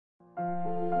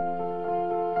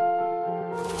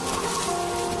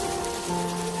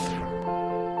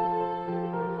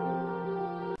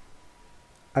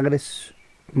اگر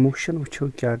أسۍ موشن وٕچھو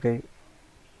کیٛاہ گٔے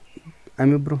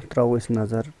اَمہِ برونٛہہ ترٛاوو أسۍ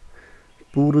نظر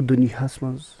پوٗرٕ دُنیاہس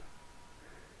منٛز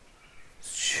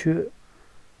چھِ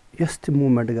یۄس تہِ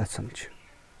موٗمٮ۪نٹ گژھان چھِ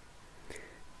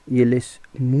ییٚلہِ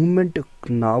أسۍ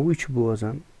موٗمٮ۪نٹُک ناوٕے چھِ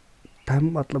بوزان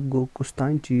تَمیُک مطلب گوٚو کُس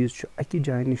تانۍ چیٖز چھُ اَکہِ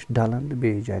جایہِ نِش ڈلان تہٕ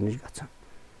بیٚیِس جایہِ نِش گژھان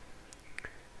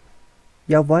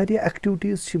یا واریاہ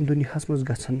ایکٹِوِٹیٖز چھِ یِم دُنیاہس منٛز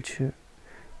گژھان چھِ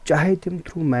چاہے تِم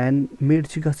تھروٗ مین میڈ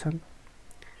چھِ گژھان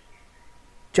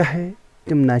چاہے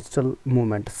تِم نیچرل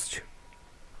موٗمٮ۪نٹٕس چھِ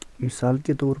مِثال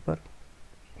کے طور پر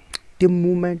تِم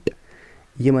موٗمٮ۪نٹ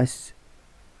یِم اَسہِ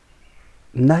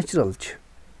نیچرل چھِ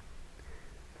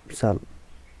مِثال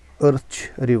أرٕتھ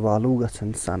چھِ رِوالو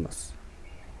گژھان سنس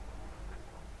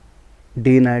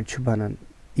ڈے نایٹ چھُ بنان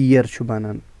اِیر چھُ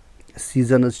بنان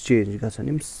سیٖزنٕز چینج گژھان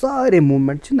یِم سارے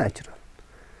موٗمٮ۪نٹ چھِ نیچرل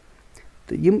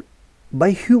تہٕ یِم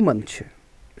باے ہیوٗمن چھِ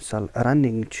مِثال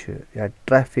رننگ چھِ یا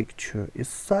ٹریفِک چھُ یہِ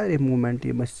سارے موٗمٮ۪نٹ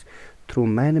یِم أسۍ تھروٗ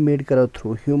مین میڈ کرو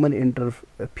تھروٗ ہیوٗمن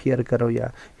انٹرفِیر کرو یا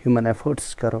ہیوٗمن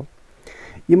ایفٲرٹٕس کرو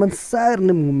یِمن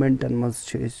سارنٕے موٗمٮ۪نٹن منٛز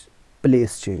چھِ أسۍ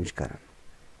پلیس چینج کران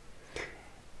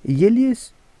ییٚلہِ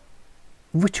أسۍ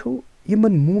وٕچھو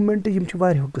یِمن موٗمٮ۪نٹ یِم چھِ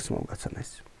واریاہو قٕسمو گژھان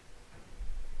اَسہِ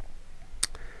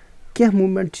کینٛہہ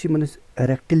موٗمٮ۪نٹ چھِ یِمن أسۍ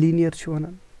ریکٹِلیٖنیر چھِ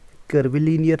وَنان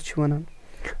کٔروِلیٖنیر چھِ وَنان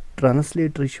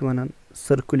ٹرانسلیٹری چھِ وَنان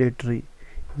سٔرکُلیٹری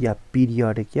یا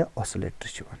پیٖریاڈِک یا آسلیٹری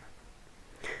چھِ وَنان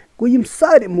گوٚو یِم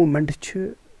سارے موٗمٮ۪نٹ چھِ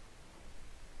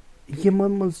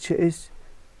یِمن منٛز چھِ أسۍ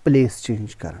پلیس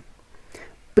چینج کران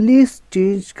پلیس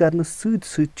چینج کرنہٕ سۭتۍ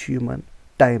سۭتۍ چھُ یِمن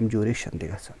ٹایم جوٗریشن تہِ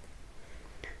گژھان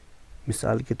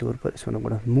مِثال کے طور پر أسۍ وَنو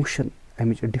گۄڈٕ موشن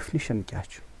اَمِچ ڈیفنِشن کیٛاہ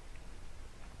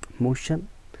چھُ motion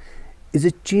is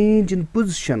a change in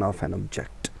position of an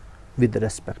object with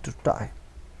respect to time.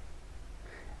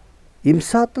 ییٚمہِ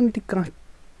ساتہٕ تہِ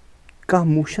کانٛہہ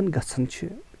موشن گژھان چھِ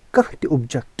کانٛہہ تہِ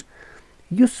اوبجیکٹ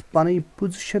یُس پنٕنۍ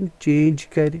پوزِشن چینج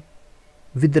کرِ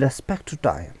وِد ریسپیکٹ ٹُو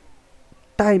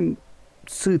ٹایم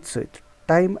سۭتۍ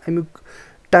سۭتۍ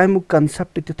ٹایمُک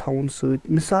کنسیپٹ تہِ تھاوُن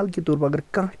سۭتۍ مِثال کے طور پر اگر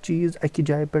کانٛہہ چیٖز اکہِ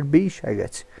جایہِ پٮ۪ٹھ بیٚیِس جایہِ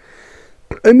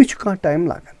گژھِ أمِس چھُ کانٛہہ ٹایم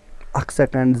لگان 1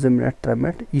 سیکنڈ 2 مِنٹ 3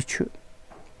 مِنٹ یہِ چھُ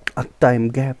اکھ ٹایم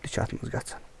گیپ تہِ چھُ اتھ منٛز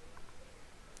گژھان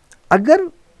اگر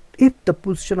if the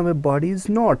position of a body is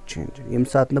not چینجِنگ ییٚمہِ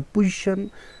ساتہٕ نہٕ پوزِشن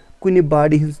کُنہِ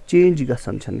باڈی ہٕنٛز چینج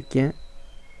گژھان چھنہٕ کینٛہہ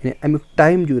یعنی امیُک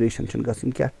ٹایم ڈیوٗریشن چھُنہٕ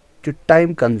گژھان کینٛہہ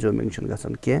ٹایم کنزیوٗمِنگ چھُنہٕ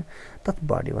گژھان کینٛہہ تتھ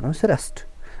باڈی ونو أسۍ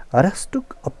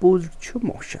ریسٹُک اپوزِٹ چھُ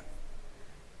موشن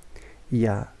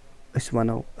یا أسۍ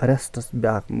ونو ریسٹس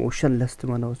بیاکھ موشن لیس تہِ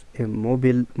ونوس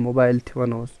موبایل تہِ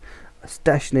ونوس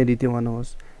سٹیشنری تہِ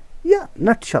ونوس یا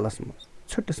نٹ شلس منٛز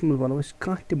ژھٔٹِس منٛز ونو أسۍ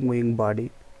کانٛہہ تہِ موٗوِنگ باڈی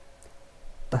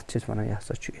تتھ چھِ أسۍ ونان یہِ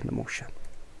ہسا چھُ اِن موشن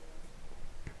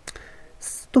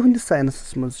تُہنٛدِس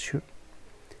ساینسس منٛز چھُ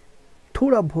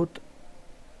تھوڑا بہت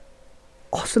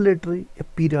آسلیٹری یا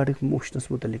پیٖریاڈِک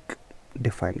موشنس مُتعلق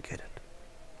ڈِفاین کٔرِتھ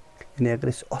یعنی اگر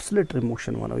أسۍ آسلیٹری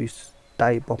موشن ونو یُس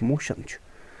ٹایپ آف موشن چھُ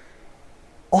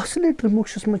آسلیٹری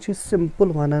موشنس منٛز چھِ أسۍ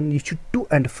سمپل ونان یہِ چھُ ٹُو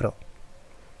اینڈ فرو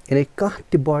یعنی کانٛہہ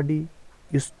تہِ باڈی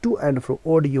یُس ٹُو اینڈ فرو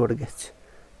اورٕ یورٕ گژھِ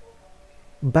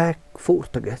بیک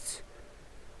فورتھ گژھِ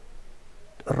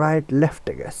رایٹ لیفٹ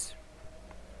گژھِ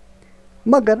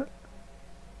مگر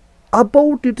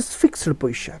اباوُٹ اِٹٕس فِکسٕڈ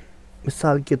پُزِشن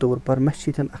مِثال کے طور پر مےٚ چھِ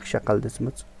ییٚتٮ۪ن اکھ شکل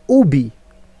دِژمٕژ او بی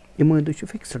یہِ مٲنۍتو چھُ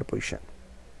فِکسٕڈ پُزِشن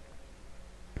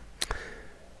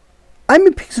امہِ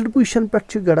فِکسٕڈ پُزِشن پٮ۪ٹھ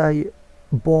چھِ گڑان یہِ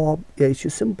باب یا یہِ چھُ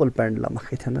سمپل پینڈلم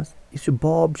اکھ ییٚتھٮ۪نس یُس یہِ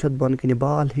باب چھُ اتھ بۄنہٕ کِنۍ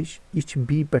بال ہِش یہِ چھِ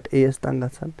بی پٮ۪ٹھ اے یس تام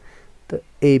گژھان تہٕ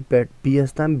اے پٮ۪ٹھ بی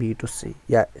یس تام بی ٹُو سی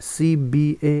یا سی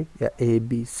بی اے یا اے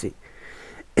بی سی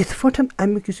یِتھ پٲٹھۍ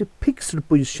امیُک یُس یہِ فِکسٕڈ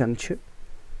پُزِشن چھِ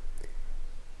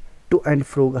ٹُو اینڈ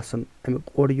فرو گژھان امیُک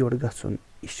اورٕ یورٕ گژھُن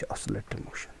یہِ چھِ آسلیٹری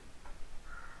موشن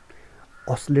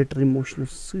آسلیٹری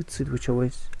موشنہٕ سۭتۍ سۭتۍ وٕچھو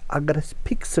أسۍ اگر اسہِ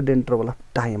فِکسٕڈ انٹروول آف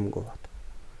ٹایم گوٚو اتھ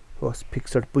ہُہ ٲس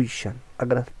فِکسٕڈ پُزِشن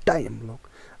اگر اتھ ٹایم لوٚگ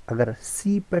اگر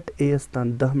سی پٮ۪ٹھ اے یس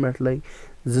تام 10 مِنٹ لٔگۍ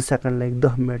 2 سیکنڈ لگہِ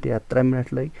 10 مِنٹ یا 3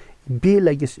 مِنٹ لٔگۍ بیٚیہِ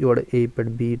لگٮ۪س یورٕ اے پٮ۪ٹھ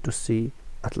بی ٹُو سی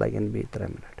اتھ لگن بیٚیہِ 3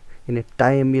 مِنٹ یعنی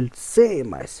ٹایم ییٚلہِ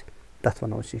سیم آسہِ تتھ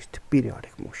ونو أسۍ یہِ چھِ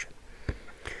periodic motion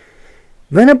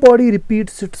when a body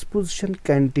repeats its position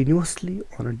continuously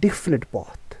on a definite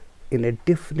path in a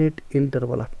definite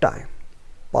interval of time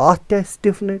path تہِ آسہِ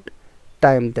definite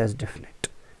time تہِ آسہِ definite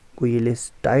گوٚو ییٚلہِ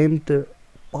أسۍ ٹایم تہٕ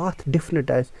path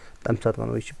definite آسہِ تمہِ ساتہٕ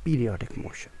ونو یہِ چھِ پیٖریاڈِک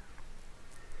موشن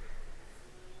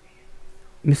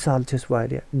مِثال چھِ أسۍ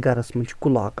واریاہ گرس منٛز چھِ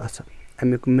کُلاک آسان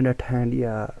امیُک مِنٹ ہینڈ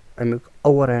یا امیُک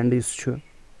اوور ہینڈ یُس چھُ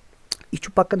یہِ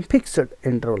چھُ پکان فِکسٕڈ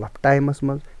انٹروول آف ٹایمس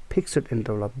منٛز فِکسٕڈ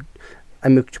انٹروول آف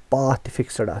امیُک چھُ پاتھ تہِ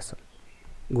فِکسٕڈ آسان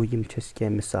گوٚو یِم چھِ اَسہِ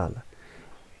کینٛہہ مِثالہٕ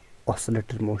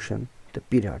آسلیٹری موشن تہٕ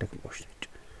پیٖریاڈِک موشنٕچ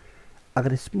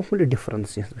اگر أسۍ معموٗلی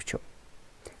ڈِفرَنس وٕچھو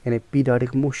یعنی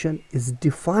periodic motion is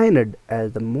ڈِفاینڈ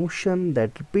as the motion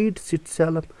that رِپیٖٹس it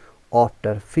self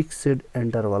after fixed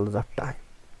انٹروَلز of time.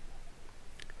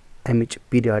 اَمِچ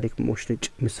پیٖریاڈِک موشنٕچ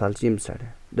مِثال چھِ ییٚمہِ سایڈٕ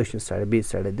دٔچھِنۍ سایڈٕ بیٚیہِ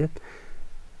سایڈٕ دِتھ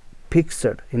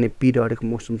فِکسٕڈ یعنی پیٖریاڈِک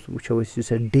موشن وٕچھو أسۍ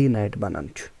یُس اَسہِ ڈے نایٹ بَنان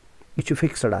چھُ یہِ چھُ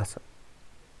فِکسٕڈ آسان.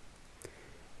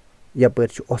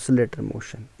 یَپٲرۍ چھُ آسِلیٹر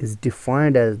motion is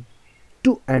ڈِفاینڈ as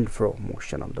to and فرو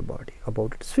motion of the body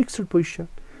about it's fixed position.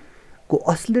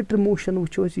 گوٚو آسِلیٹر موشن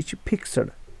وٕچھو أسۍ یہِ چھِ فِکسٕڈ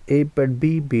اے پٮ۪ٹھ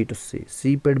B B to C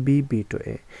C پٮ۪ٹھ بی ٹُو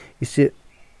اے. یُس یہِ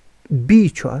بی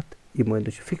چھُ اَتھ یہِ مٲنۍ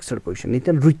تو چھُ فِکسٕڈ پُزِشن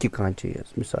ییٚتٮ۪ن رُکہِ کانٛہہ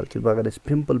چیٖز مِثال کے طور اگر أسۍ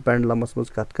سِمپٕل پینڈلمس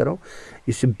منٛز کتھ کرو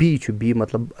یُس یہِ بی چھُ بی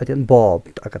مطلب اَتٮ۪ن باب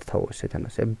اگر تھاوو أسۍ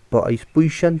اَتٮ۪نس یُس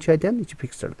پُزِشن چھِ اَتٮ۪ن یہِ چھِ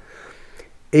فِکسٕڈ.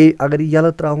 اے اگر یہِ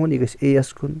یَلہٕ ترٛاوہون یہِ گژھِ اے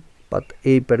یس کُن پتہٕ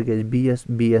اے پٮ۪ٹھ گژھِ بی یس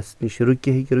بی یس نِش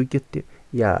ہیٚکہِ رُکِتھ تہِ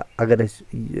یا اگر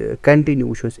أسۍ کنٹِنیوٗ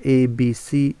وٕچھو أسۍ A B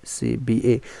C C B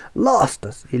A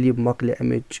لاسٹس ییٚلہِ یہِ مۄکلہِ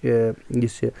اَمِچ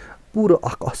یُس یہِ پوٗرٕ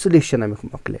اکھ آسِلیشن اَمیُک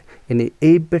مۄکلہِ یعنی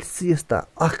اے پٮ۪ٹھ سی یس تام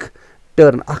اکھ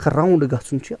ٹٔرن اکھ راوُنٛڈ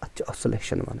گژھُن چھُ اتھ چھِ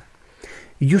آسِلیشن وَنان.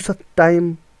 یُس اتھ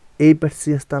ٹایم اے پٮ۪ٹھ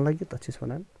سی یس تام لگہِ تتھ چھِ أسۍ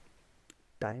وَنان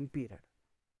ٹایم پیٖریڈ.